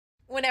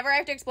whenever I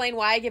have to explain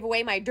why I give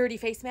away my dirty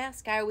face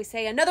mask, I always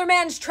say another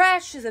man's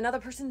trash is another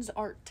person's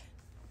art.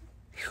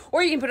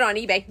 Or you can put it on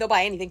eBay. They'll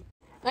buy anything.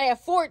 I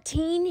have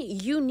 14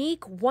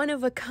 unique,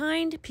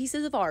 one-of-a-kind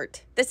pieces of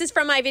art. This is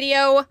from my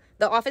video,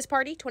 The Office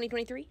Party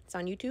 2023. It's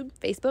on YouTube,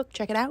 Facebook.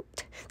 Check it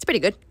out. It's pretty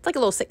good. It's like a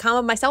little sitcom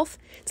of myself.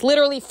 It's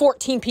literally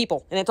 14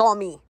 people, and it's all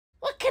me.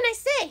 What can I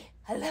say?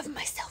 I love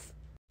myself.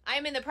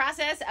 I'm in the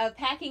process of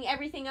packing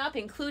everything up,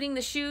 including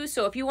the shoes.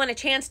 So if you want a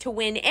chance to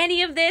win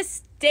any of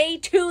this, stay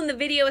tuned. The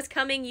video is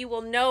coming. You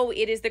will know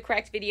it is the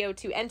correct video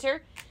to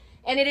enter.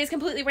 And it is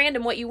completely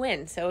random what you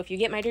win. So if you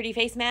get my dirty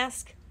face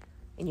mask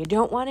and you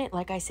don't want it,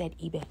 like I said,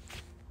 eBay.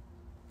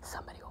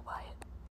 Somebody